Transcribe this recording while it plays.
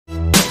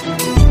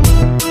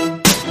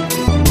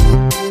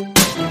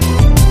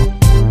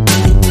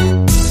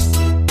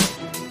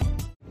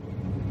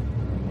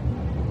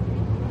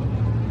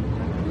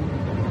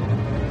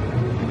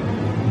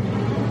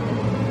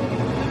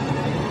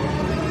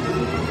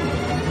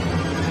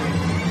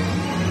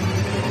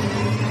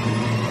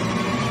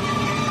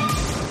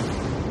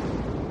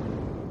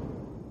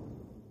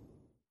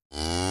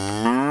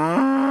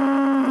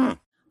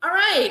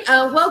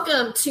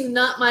Welcome to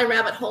Not My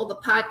Rabbit Hole, the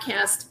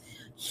podcast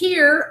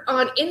here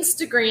on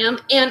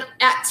Instagram and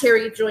at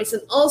Terry Joyce,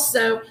 and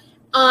also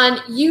on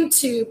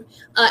YouTube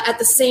at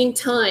the same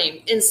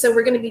time. And so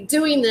we're going to be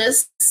doing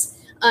this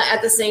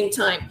at the same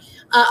time.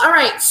 All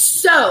right.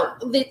 So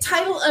the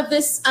title of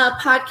this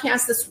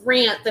podcast, this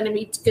rant that I'm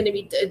going to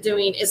be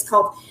doing is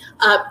called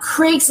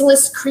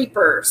Craigslist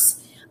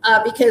Creepers.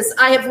 Because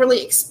I have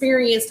really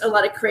experienced a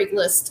lot of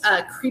Craigslist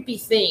creepy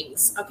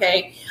things,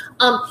 okay?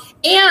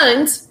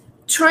 And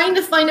trying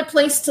to find a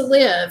place to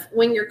live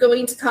when you're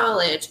going to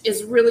college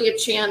is really a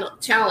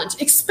challenge,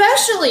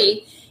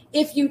 especially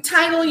if you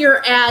title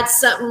your ad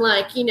something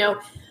like,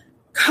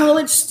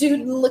 college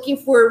student looking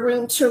for a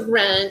room to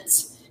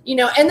rent, and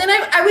then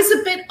I was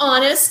a bit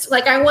honest,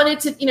 like I wanted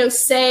to,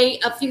 say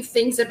a few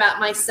things about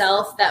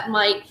myself that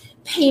might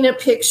paint a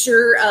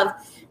picture of,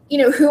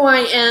 who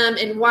I am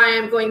and why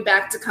I'm going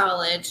back to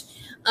college.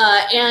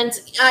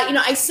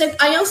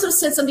 I also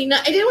said something.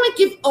 I didn't want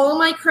to give all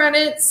my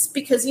credits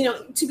because,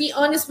 to be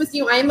honest with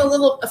you, I'm a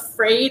little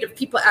afraid of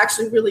people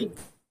actually really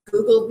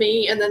Googled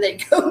me and then they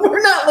go,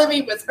 we're not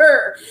living with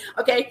her.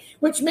 Okay.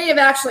 Which may have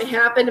actually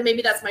happened. And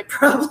maybe that's my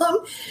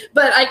problem.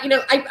 But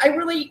I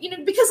really,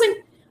 because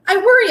I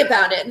worry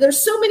about it. There's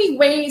so many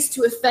ways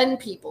to offend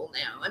people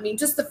now. I mean,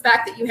 just the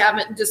fact that you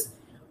haven't just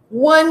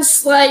one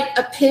slight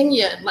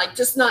opinion, like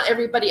just not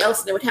everybody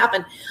else knew what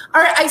happened.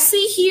 All right, I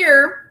see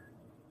her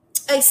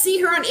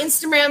on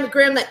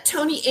Instagram that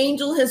Tony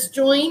Angel has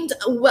joined.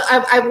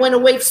 I want to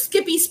wave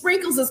Skippy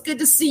Sprinkles. It's good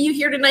to see you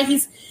here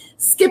tonight.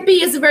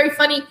 Skippy is a very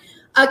funny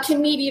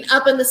comedian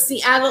up in the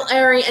Seattle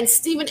area, and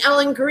Stephen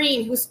Allen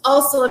Green, who's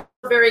also a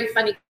very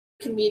funny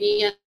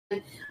comedian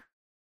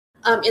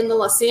in the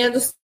Los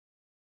Angeles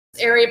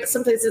area, but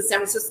sometimes in San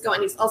Francisco,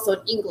 and he's also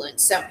in England.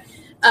 So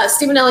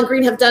Stephen Allen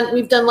Green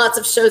we've done lots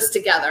of shows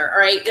together. All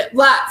right.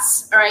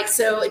 Lots. All right.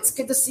 So it's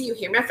good to see you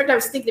here. Matter of fact, I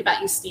was thinking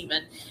about you,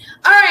 Stephen.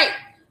 All right.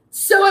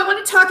 So I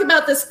want to talk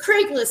about this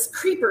Craigslist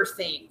creeper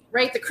thing,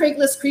 right? The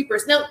Craigslist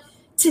creepers. Now,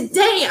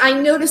 today I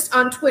noticed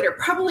on Twitter,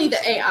 probably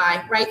the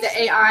AI, right?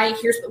 The AI,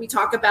 here's what we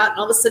talk about. And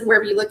all of a sudden,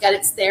 wherever you look at it,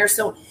 it's there.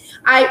 So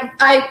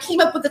I came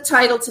up with the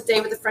title today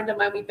with a friend of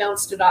mine. We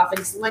bounced it off and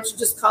he said, why don't you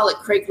just call it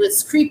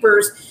Craigslist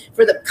Creepers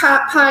for the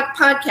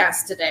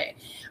podcast today?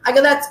 I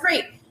go, that's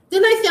great.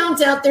 Then I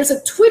found out there's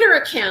a Twitter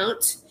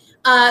account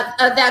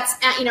that's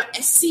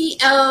at,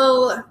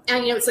 CL,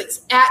 and it's like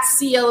at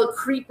CL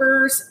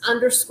Creepers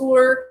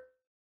 _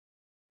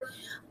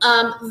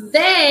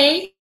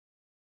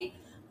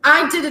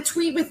 I did a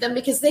tweet with them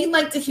because they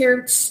like to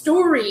hear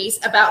stories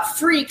about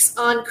freaks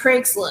on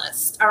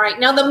Craigslist. All right.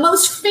 Now, the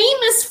most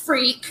famous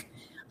freak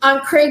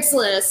on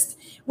Craigslist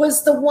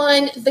was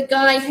the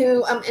guy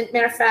who,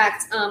 matter of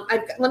fact,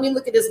 let me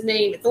look at his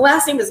name. The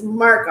last name is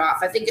Markoff.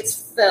 I think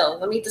it's Phil.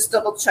 Let me just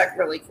double check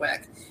really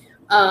quick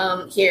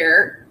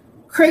here.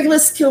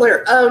 Craigslist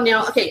killer. Oh,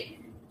 now, okay.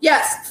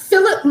 Yes,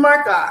 Philip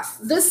Markoff.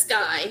 This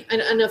guy, I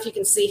don't know if you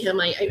can see him.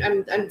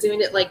 I'm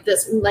doing it like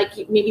this,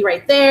 like maybe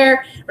right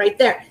there, right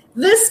there.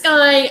 This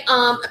guy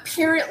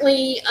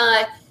apparently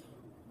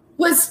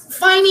was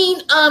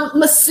finding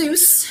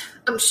masseuse.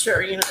 I'm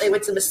sure, they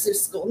went to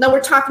masseuse school. No,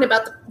 we're talking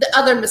about the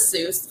other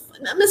masseuse,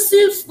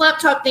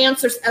 laptop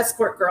dancers,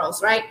 escort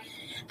girls, right?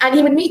 And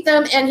he would meet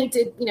them and he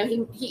did,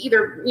 he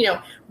either,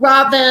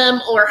 rob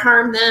them or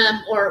harm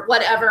them or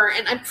whatever.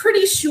 And I'm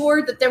pretty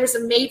sure that there was a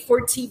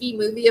made-for-TV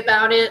movie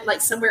about it, like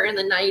somewhere in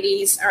the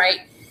 90s, all right?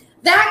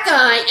 That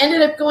guy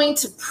ended up going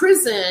to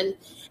prison.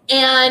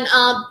 And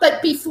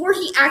but before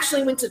he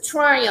actually went to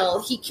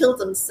trial, he killed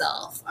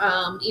himself,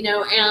 and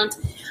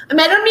I mean,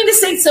 I don't mean to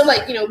say so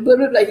like, blah,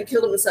 blah, blah, he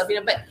killed himself,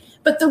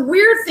 but the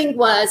weird thing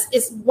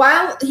is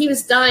while he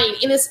was dying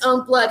in his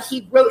own blood,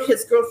 he wrote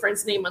his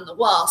girlfriend's name on the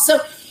wall. So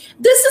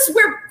this is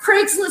where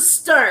Craigslist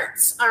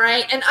starts. All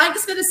right. And I'm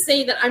just going to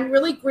say that I'm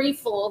really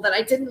grateful that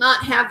I did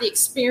not have the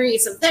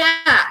experience of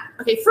that.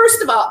 Okay.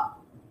 First of all,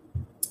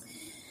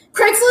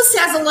 Craigslist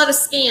has a lot of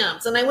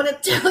scams, and I want to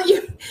tell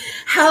you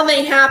how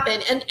they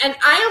happen. And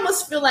I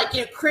almost feel like,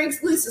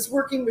 Craigslist is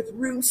working with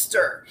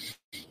Roomster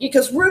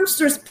because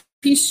Roomster's a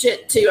piece of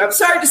shit too. I'm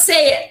sorry to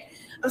say it.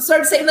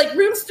 Like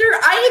Roomster,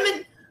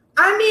 I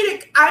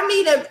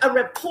made a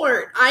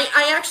report.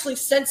 I actually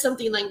said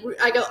something like,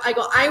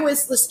 I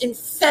was just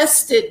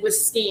infested with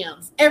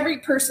scams. Every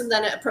person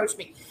that approached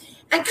me.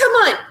 And come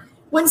on.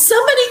 When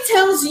somebody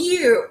tells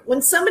you,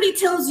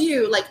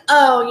 like,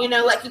 oh,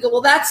 like you go,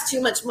 well, that's too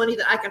much money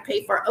that I can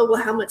pay for. Oh,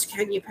 well, how much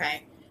can you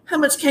pay?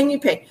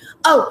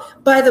 Oh,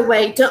 by the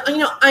way,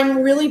 I'm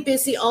really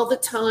busy all the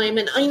time.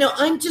 And,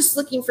 I'm just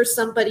looking for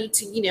somebody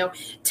to,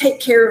 take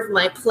care of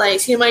my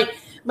place.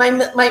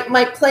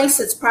 My place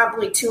is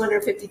probably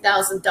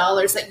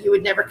 $250,000 that you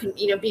would never,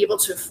 be able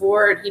to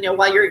afford,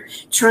 while you're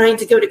trying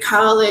to go to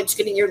college,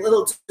 getting your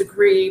little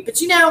degree.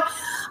 But,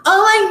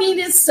 all I need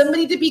is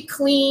somebody to be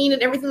clean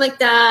and everything like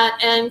that.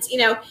 And,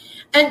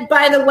 and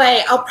by the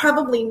way, I'll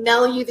probably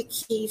mail you the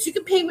keys. You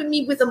can pay with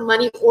me with a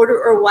money order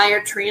or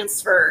wire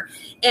transfer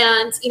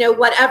and,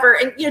 whatever.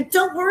 And,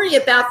 don't worry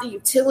about the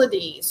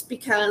utilities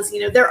because,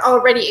 they're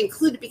already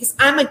included because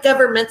I'm a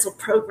governmental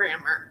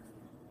programmer.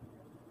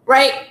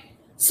 right?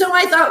 So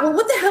I thought, well,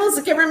 what the hell is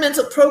a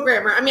governmental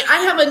programmer? I mean, I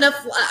have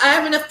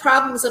enough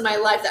problems in my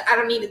life that I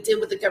don't need to deal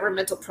with a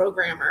governmental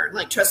programmer.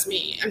 Like, trust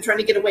me, I'm trying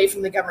to get away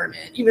from the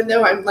government, even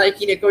though I'm like,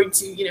 going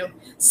to,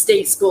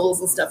 state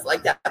schools and stuff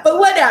like that. But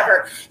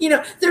whatever,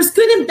 there's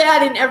good and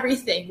bad in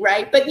everything,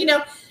 right? But, you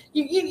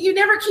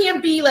never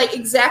can be like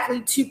exactly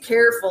too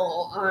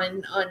careful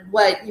on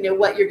what,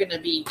 what you're going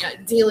to be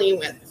dealing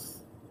with.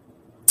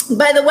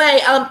 By the way,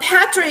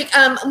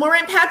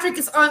 Maureen Patrick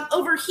is on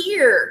over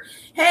here.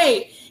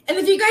 Hey, and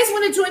if you guys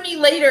want to join me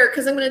later,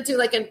 because I'm going to do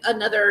like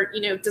another,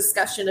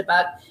 discussion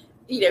about,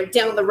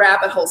 down the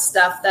rabbit hole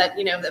stuff that,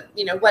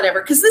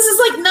 whatever. Because this is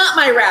like not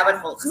my rabbit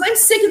hole. Because I'm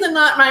sick of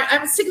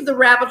the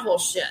rabbit hole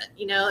shit.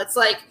 It's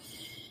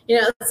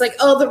like,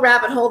 oh, the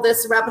rabbit hole,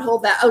 this, the rabbit hole,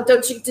 that. Oh,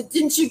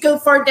 didn't you go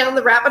far down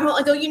the rabbit hole?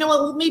 I go, you know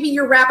what? Well, maybe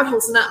your rabbit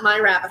hole's not my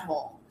rabbit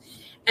hole.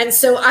 And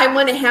so I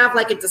want to have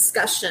like a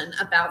discussion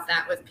about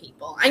that with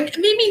people.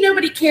 Maybe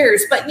nobody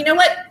cares, but you know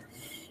what?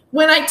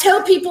 When I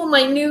tell people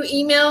my new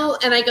email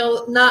and I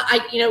go, when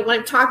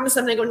I'm talking to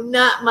someone, I go,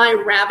 not my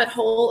rabbit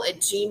hole at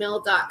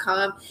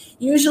gmail.com.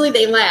 Usually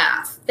they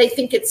laugh. They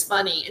think it's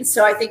funny. And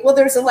so I think, well,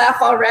 there's a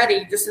laugh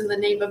already just in the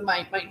name of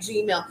my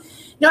Gmail.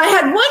 Now I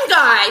had one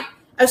guy,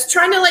 I was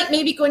trying to like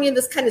maybe going into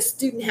this kind of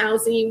student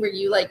housing where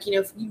you like,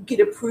 you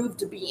get approved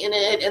to be in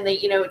it. And they,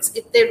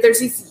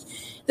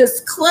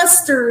 there's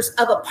clusters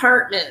of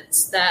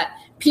apartments that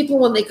people,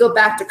 when they go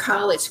back to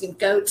college, can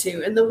go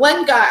to. And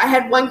I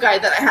had one guy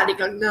that I had to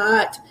go,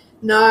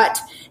 not,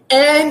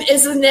 N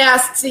is a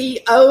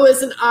nasty, O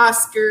is an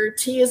Oscar,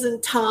 T is in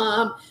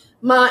Tom,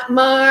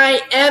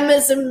 my, M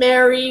is in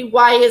Mary,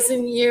 Y is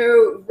in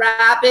you,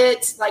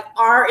 rabbit, like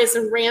R is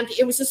in Randy.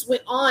 It was just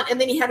went on. And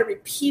then he had to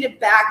repeat it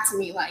back to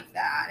me like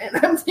that.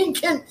 And I'm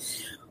thinking,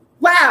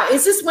 wow,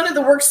 is this one of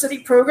the work study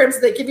programs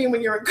they give you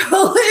when you're in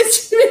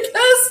college?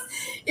 Because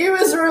it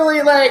was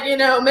really like,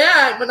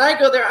 man, when I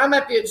go there, I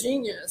might be a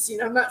genius.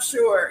 I'm not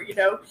sure,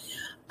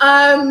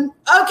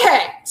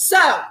 Okay,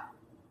 so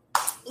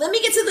let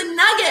me get to the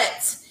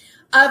nugget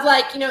of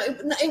like,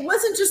 it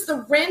wasn't just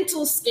the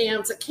rental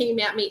scams that came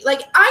at me.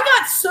 Like I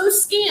got so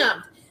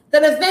scammed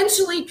that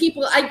eventually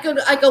people, I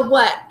go,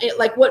 what?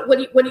 Like, what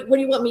do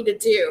you want me to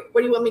do?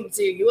 What do you want me to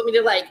do? You want me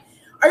to like,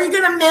 are you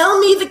going to mail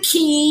me the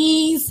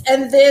keys?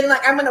 And then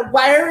like, I'm going to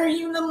wire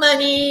you the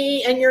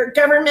money and you're a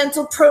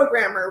governmental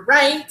programmer,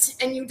 right?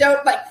 And you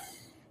don't like,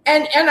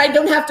 and I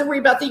don't have to worry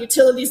about the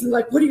utilities and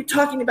like, what are you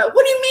talking about?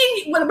 What do you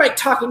mean? What am I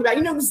talking about?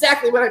 You know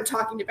exactly what I'm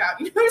talking about.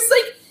 It's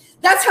like,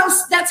 that's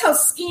how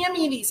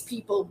scammy these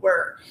people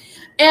were.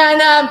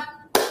 And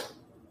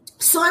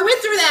so I went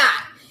through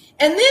that.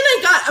 And then I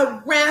got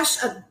a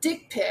rash of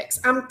dick pics.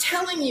 I'm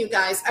telling you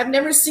guys, I've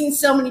never seen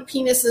so many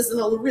penises in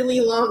a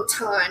really long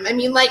time. I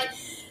mean, like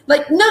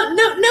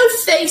no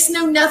face,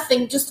 no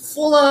nothing, just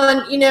full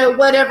on,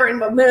 whatever. And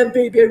my man,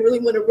 baby, I really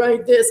want to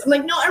ride this. I'm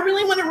like, no, I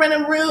really want to rent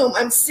a room.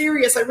 I'm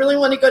serious. I really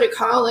want to go to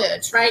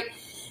college, right?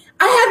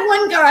 I had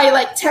one guy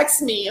like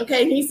text me,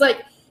 okay, and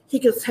he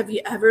goes, have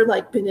you ever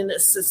like been an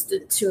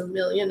assistant to a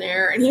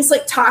millionaire? And he's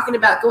like talking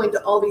about going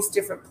to all these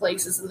different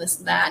places and this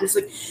and that. And he's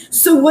like,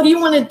 so what do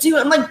you want to do?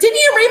 I'm like, didn't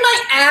you read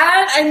my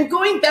ad? I'm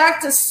going back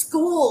to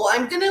school.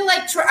 I'm going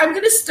to I'm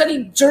going to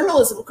study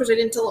journalism. Of course, I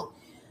didn't tell him.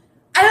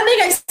 I don't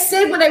think I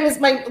said when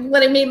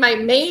I made my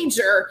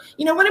major.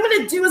 What I'm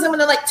going to do is I'm going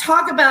to like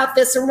talk about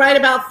this and write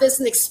about this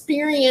and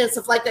experience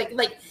of like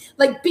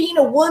being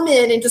a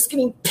woman and just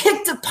getting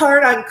picked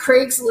apart on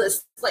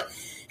Craigslist. Like,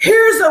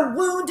 here's a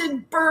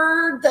wounded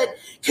bird that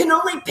can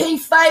only pay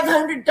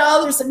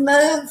 $500 a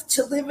month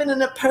to live in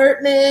an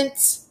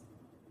apartment.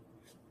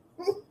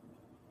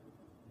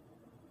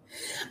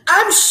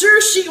 I'm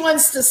sure she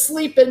wants to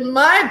sleep in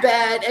my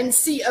bed and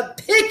see a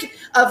pic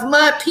of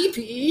my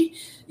pee-pee.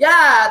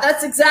 Yeah,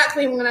 that's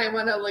exactly what I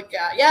want to look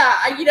at. Yeah,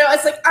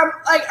 it's like, I'm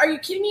like, are you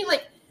kidding me?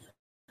 Like,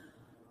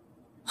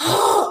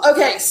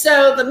 okay,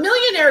 so the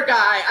millionaire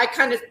guy, I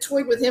kind of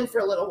toyed with him for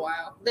a little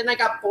while. Then I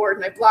got bored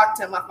and I blocked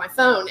him off my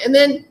phone. And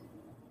then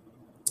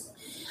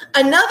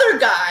another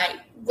guy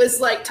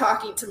was like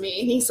talking to me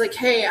and he's like,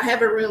 hey, I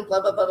have a room,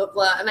 blah, blah, blah, blah,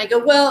 blah. And I go,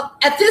 well,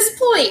 at this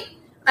point,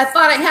 I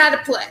thought I had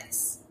a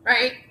place,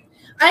 right?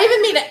 I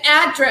even made an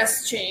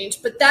address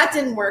change, but that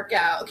didn't work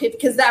out, okay,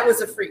 because that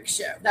was a freak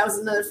show. That was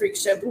another freak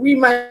show, but we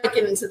might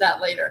get into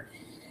that later.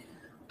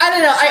 I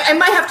don't know. I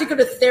might have to go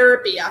to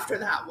therapy after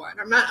that one.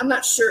 I'm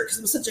not sure because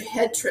it was such a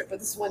head trip with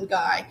this one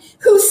guy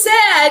who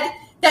said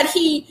that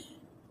he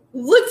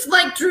looked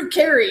like Drew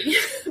Carey,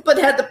 but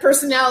had the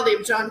personality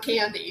of John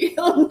Candy.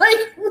 I'm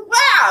like,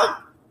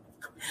 wow.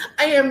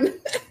 No,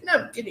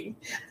 I'm kidding.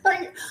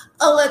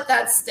 I'll let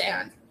that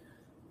stand.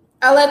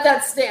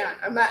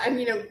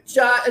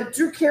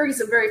 Drew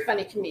Carey's a very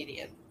funny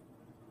comedian.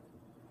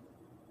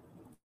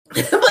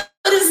 But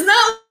it's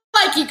not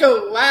like you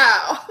go,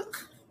 wow.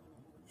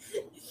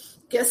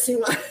 Guess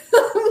who?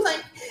 I'm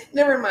like,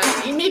 never mind.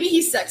 Maybe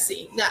he's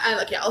sexy. No,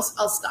 okay, I'll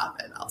stop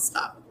it. I'll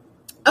stop.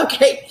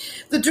 Okay,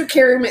 the Drew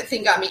Carey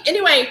thing got me.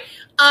 Anyway,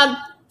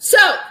 so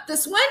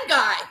this one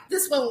guy,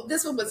 this one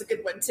was a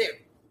good one too.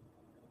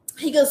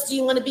 he goes, do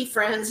you want to be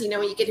friends, when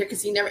you get here?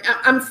 Because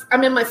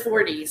I'm in my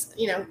 40s,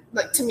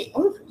 like to me,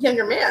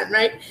 younger man,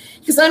 right?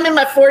 Because I'm in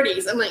my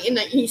 40s. I'm like, and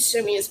he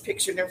showed me his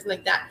picture and everything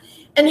like that.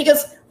 And he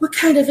goes, what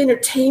kind of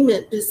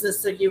entertainment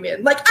business are you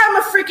in? Like, I'm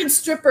a freaking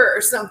stripper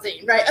or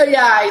something, right? Oh,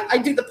 yeah, I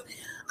do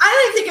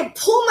I don't think I can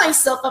pull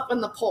myself up on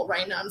the pole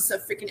right now. I'm so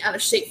freaking out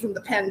of shape from the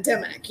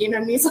pandemic. You know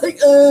what I mean? It's like,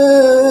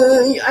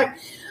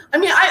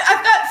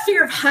 I've got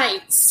fear of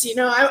heights.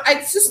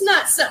 It's just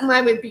not something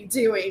I would be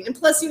doing. And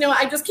plus,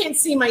 I just can't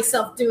see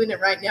myself doing it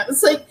right now.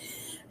 It's like,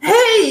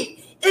 hey,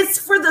 it's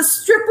for the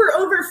stripper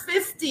over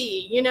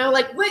 50.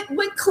 Like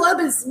what club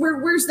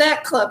where's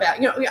that club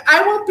at?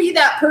 I won't be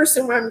that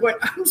person where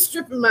I'm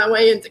stripping my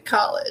way into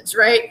college,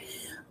 right?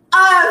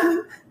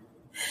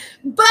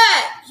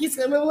 But he's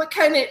going, well, what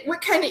kind of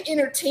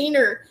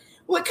entertainer?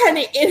 What kind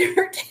of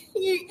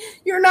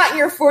you're not in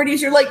your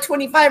 40s, you're like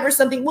 25 or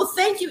something. Well,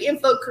 thank you,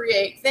 Info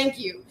Create. Thank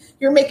you.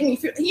 You're making me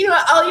feel,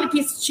 I'll eat a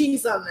piece of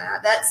cheese on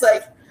that. That's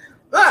like,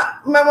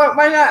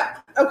 why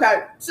not?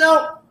 Okay.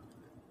 So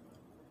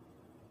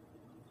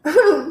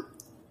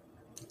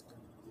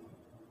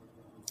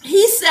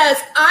he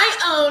says, I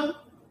own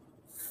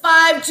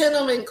 5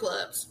 gentlemen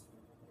clubs.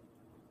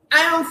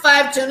 I'm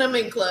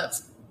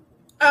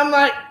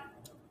like,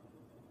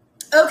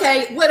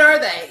 okay, what are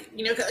they?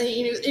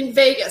 In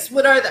Vegas,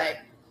 what are they?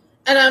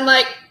 And I'm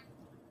like,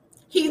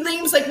 he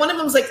names like one of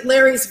them's like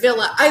Larry's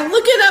Villa. I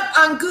look it up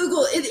on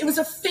Google. It was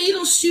a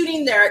fatal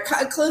shooting there.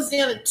 It closed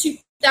down in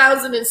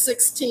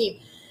 2016.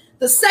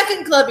 The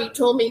second club, he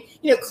told me,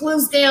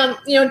 closed down,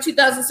 in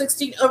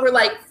 2016 over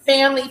like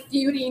family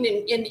feuding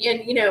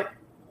and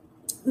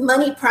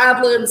money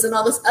problems and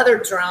all this other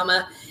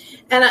drama.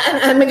 And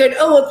I'm going,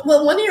 oh,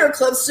 well, one of your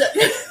clubs,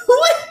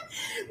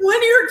 one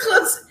of your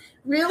clubs.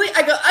 Really?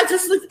 I go, I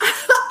just looked,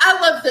 I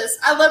love this.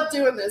 I love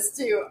doing this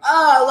too.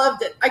 Oh, I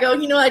loved it. I go,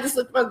 I just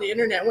looked on the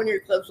internet. One of your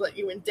clubs let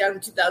you went down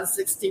in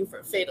 2016 for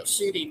a fatal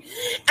shooting.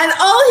 And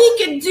all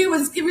he could do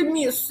was giving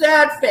me a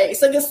sad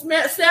face, like a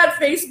sad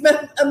face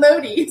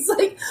emoji. He's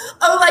like,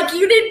 oh, like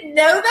you didn't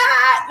know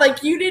that?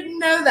 Like you didn't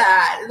know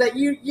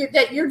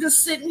that you're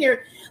just sitting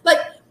here. Like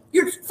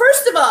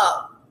first of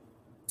all,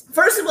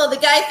 the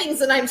guy thinks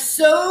that I'm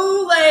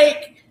so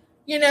like,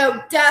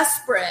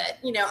 desperate,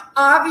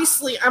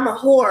 obviously I'm a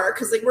whore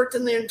because I worked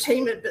in the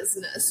entertainment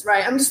business,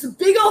 right? I'm just a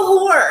big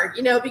old whore,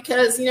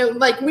 because,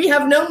 like we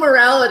have no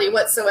morality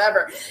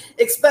whatsoever,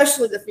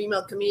 especially the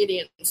female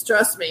comedians,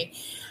 trust me.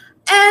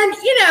 And,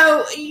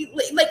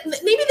 like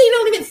maybe they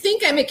don't even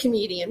think I'm a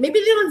comedian. Maybe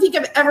they don't think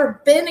I've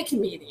ever been a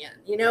comedian,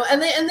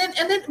 and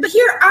then, but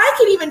here I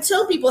can even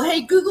tell people,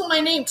 hey, Google my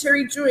name,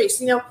 Terry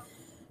Joyce,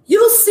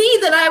 you'll see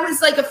that I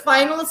was like a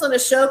finalist on a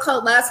show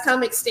called Last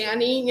Comic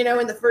Standing,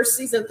 in the first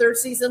season, third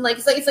season. Like,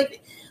 it's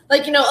like,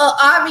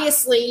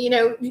 obviously,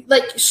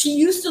 like she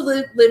used to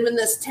live in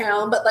this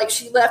town, but like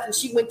she left and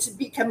she went to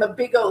become a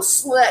big old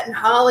slut in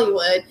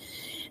Hollywood.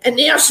 And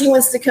now she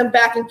wants to come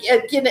back and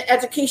get an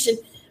education.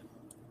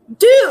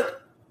 Dudes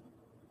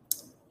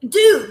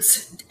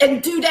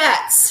and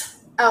dudettes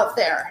out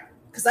there,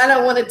 because I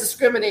don't want to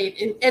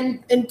discriminate,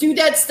 and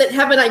dudettes that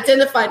haven't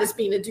identified as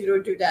being a dude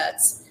or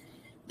dudettes.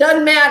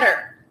 Doesn't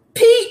matter.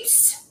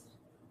 Peeps.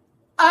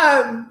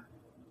 I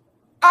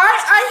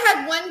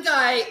had one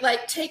guy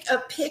like take a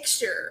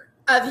picture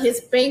of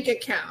his bank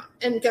account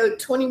and go,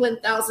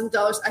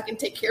 $21,000. I can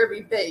take care of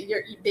you,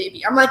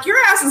 baby. I'm like, your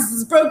ass is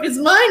as broke as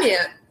mine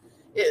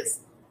is.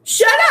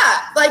 Shut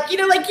up. Like,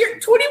 like you're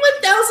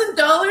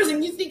 $21,000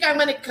 and you think I'm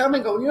going to come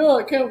and go, yeah,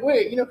 I can't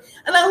wait, And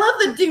I love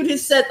the dude who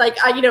said like,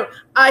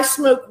 I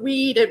smoke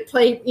weed and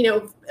play,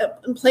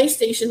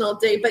 PlayStation all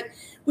day, but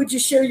would you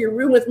share your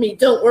room with me?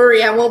 Don't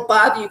worry, I won't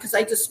bother you because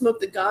I just smoke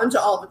the ganja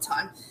all the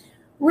time.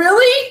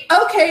 Really?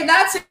 Okay,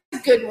 that's a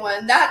good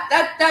one.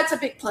 That's a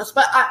big plus.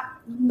 But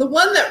the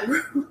one that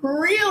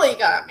really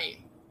got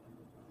me.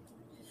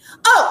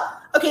 Oh,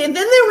 okay. And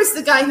then there was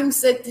the guy who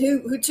said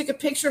who took a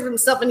picture of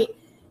himself and he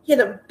had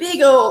a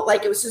big old,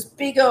 like it was this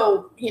big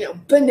old,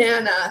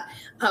 banana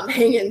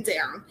hanging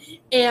down.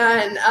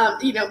 And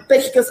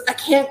but he goes, I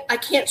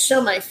can't show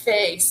my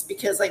face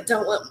because I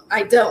don't want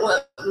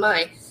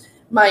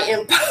my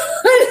input.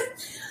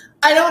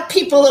 I don't want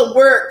people at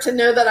work to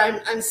know that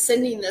I'm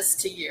sending this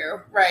to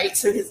you, right?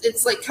 So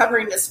it's like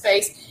covering his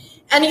face.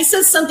 And he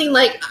says something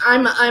like,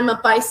 I'm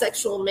a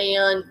bisexual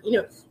man,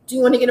 do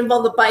you want to get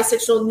involved with a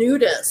bisexual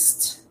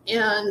nudist?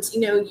 And,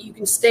 you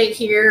can stay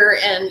here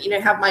and,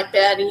 have my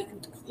bed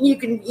and you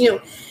can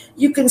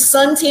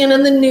suntan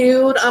in the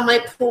nude on my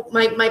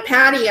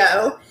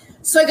patio.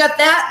 So I got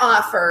that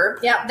offer.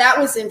 Yeah, that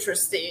was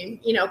interesting.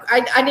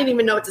 I didn't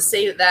even know what to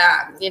say to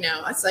that.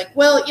 I was like,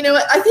 well,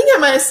 I think I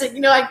might have said,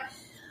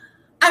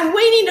 I'm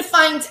waiting to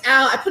find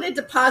out. I put a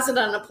deposit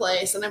on a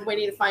place and I'm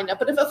waiting to find out.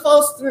 But if it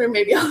falls through,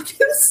 maybe I'll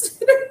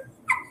consider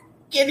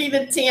getting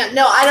a tan.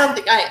 No, I don't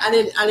think I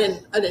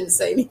didn't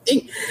say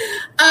anything.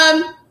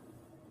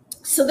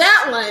 So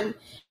that one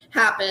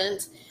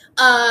happened.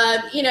 A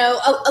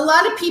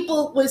lot of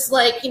people was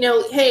like,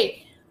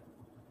 hey,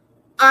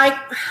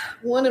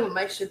 one of them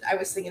I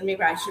was thinking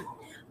maybe I should,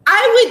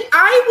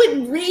 I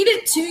would read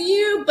it to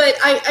you, but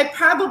I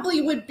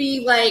probably would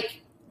be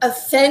like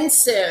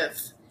offensive.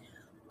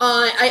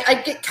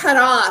 I'd get cut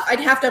off. I'd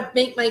have to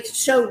make my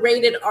show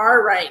rated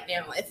R right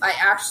now if I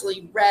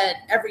actually read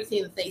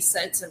everything that they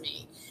said to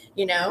me,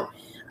 you know?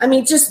 I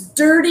mean, just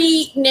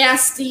dirty,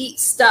 nasty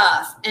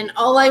stuff. And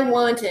all I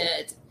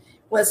wanted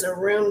was a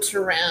room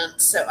to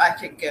rent so I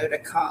could go to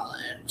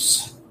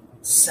college.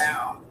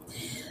 So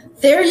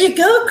there you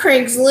go,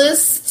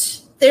 Craigslist.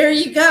 There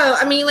you go.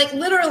 I mean, like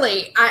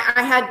literally,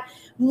 I had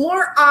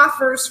more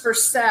offers for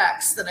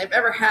sex than I've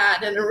ever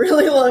had in a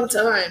really long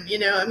time. You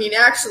know, I mean,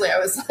 actually, I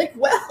was like,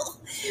 well,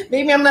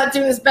 maybe I'm not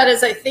doing as bad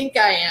as I think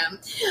I am.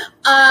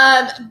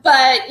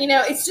 But, you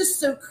know, it's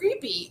just so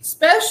creepy,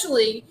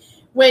 especially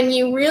when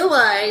you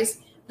realize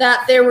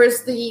that there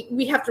was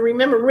we have to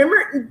remember,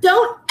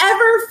 don't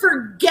ever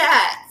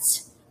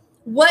forget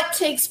what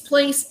takes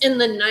place in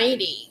the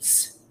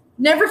 90s.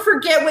 Never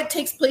forget what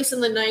takes place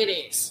in the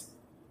 90s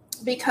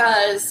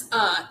because,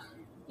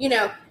 you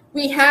know,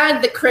 we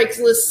had the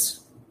Craigslist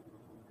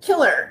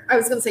killer. I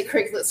was going to say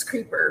Craigslist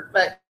creeper,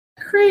 but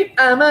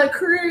I'm a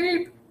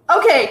creep.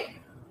 Okay.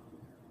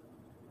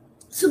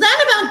 So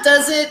that about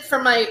does it for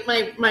my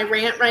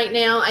rant right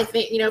now. I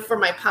think, you know, for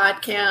my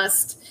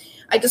podcast,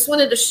 I just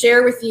wanted to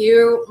share with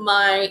you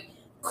my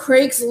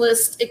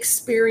Craigslist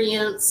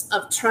experience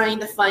of trying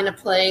to find a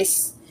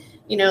place.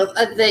 You know,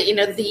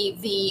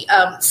 the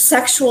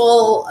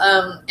sexual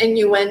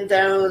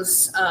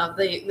innuendos.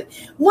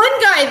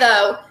 One guy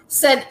though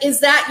said, "Is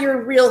that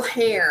your real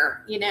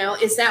hair? You know,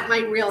 is that my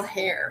real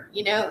hair?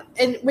 You know,"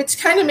 and which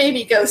kind of made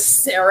me go,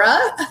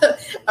 "Sarah,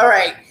 all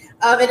right."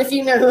 And if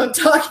you know who I'm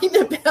talking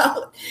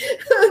about,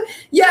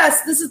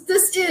 yes, this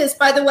is.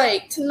 By the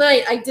way,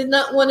 tonight I did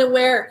not want to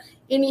wear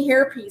any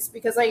hairpiece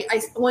because I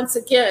once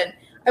again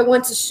I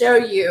want to show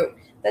you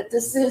that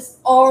this is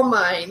all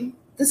mine.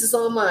 This is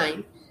all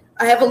mine.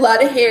 I have a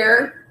lot of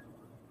hair.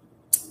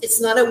 It's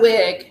not a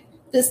wig.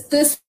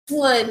 This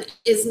one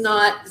is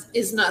not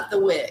the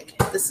wig.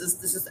 This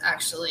is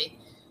actually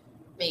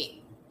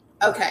me.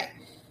 Okay.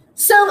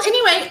 So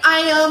anyway,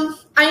 I'm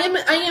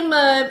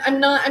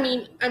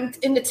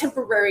in a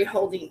temporary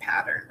holding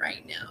pattern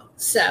right now.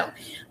 So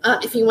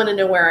if you want to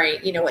know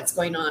what's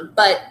going on,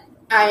 but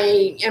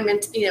I am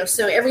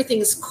so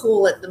everything's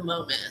cool at the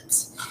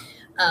moment.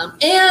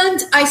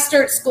 And I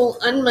start school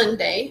on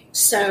Monday,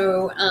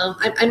 so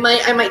I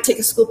might take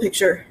a school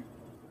picture.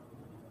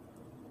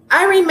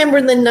 I remember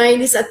the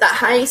 90s at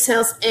the Ice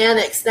House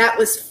Annex. That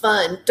was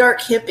fun. Dark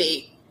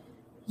hippie.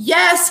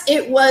 Yes,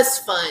 it was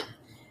fun.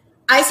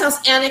 Ice House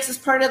Annex is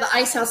part of the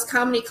Ice House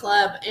Comedy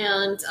Club,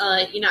 and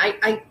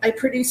I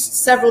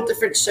produced several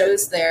different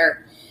shows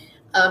there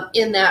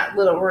in that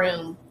little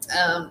room.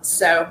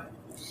 So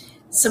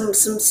some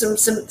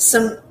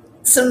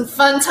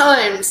fun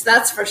times,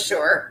 that's for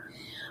sure.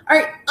 All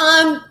right,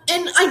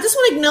 and I just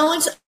want to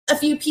acknowledge a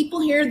few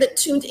people here that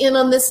tuned in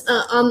on this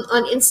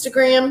on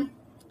Instagram.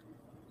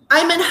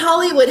 I'm in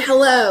Hollywood.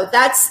 Hello,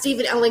 that's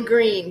Stephen Allen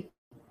Green.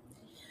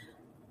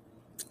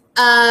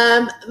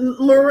 Moran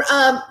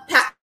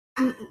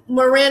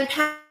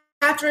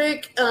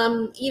Patrick.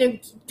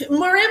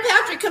 Moran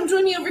Patrick, come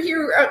join me over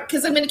here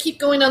because I'm going to keep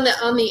going on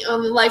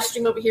the live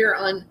stream over here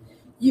on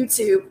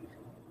YouTube.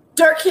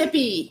 Dark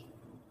hippie.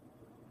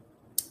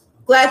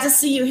 Glad to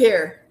see you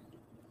here.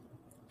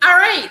 All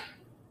right.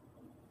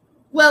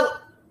 Well,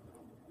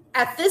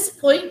 at this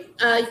point,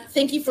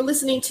 thank you for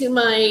listening to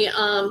my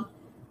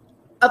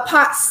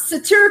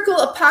satirical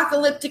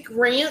apocalyptic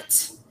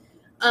rant.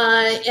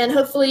 And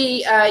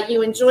hopefully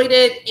you enjoyed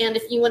it. And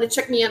if you want to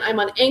check me out,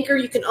 I'm on Anchor.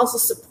 You can also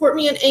support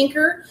me on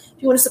Anchor.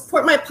 If you want to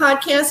support my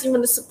podcast, you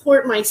want to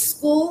support my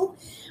school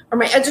or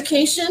my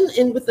education,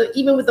 and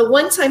even with a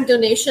one-time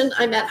donation,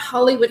 I'm at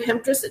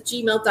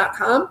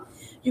hollywoodhemptress@gmail.com.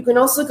 You can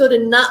also go to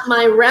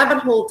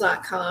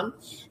notmyrabbithole.com.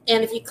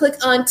 And if you click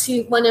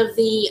onto one of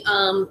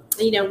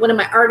one of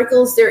my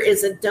articles, there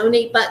is a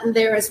donate button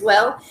there as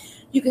well.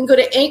 You can go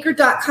to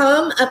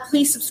anchor.com.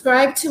 Please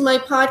subscribe to my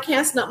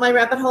podcast, Not My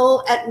Rabbit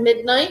Hole at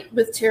Midnight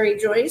with Terry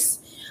Joyce.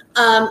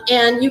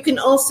 And you can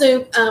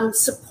also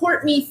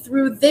support me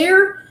through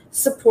their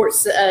support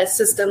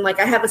system. Like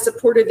I have a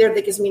supporter there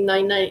that gives me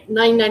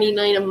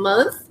 $9.99 a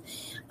month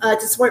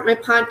to support my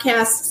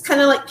podcast. It's kind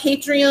of like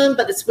Patreon,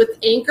 but it's with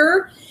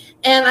Anchor.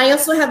 And I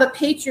also have a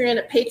Patreon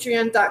at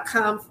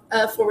patreon.com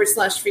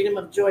 /freedom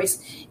of Joyce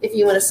if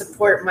you want to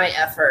support my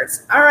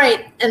efforts. All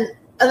right. And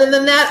other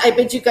than that, I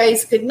bid you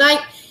guys good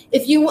night.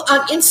 If you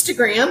on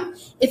Instagram,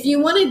 if you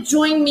want to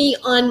join me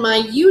on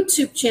my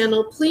YouTube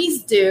channel,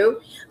 please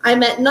do.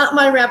 I'm at Not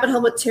My Rabbit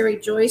Hole with Terry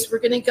Joyce. We're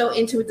going to go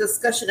into a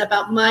discussion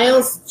about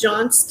Miles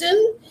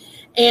Johnston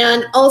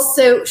and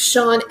also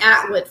Sean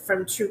Atwood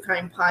from True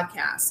Crime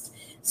Podcast.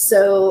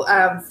 So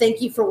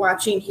thank you for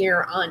watching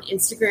here on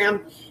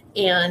Instagram.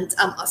 And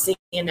I'll see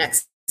you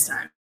next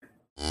time.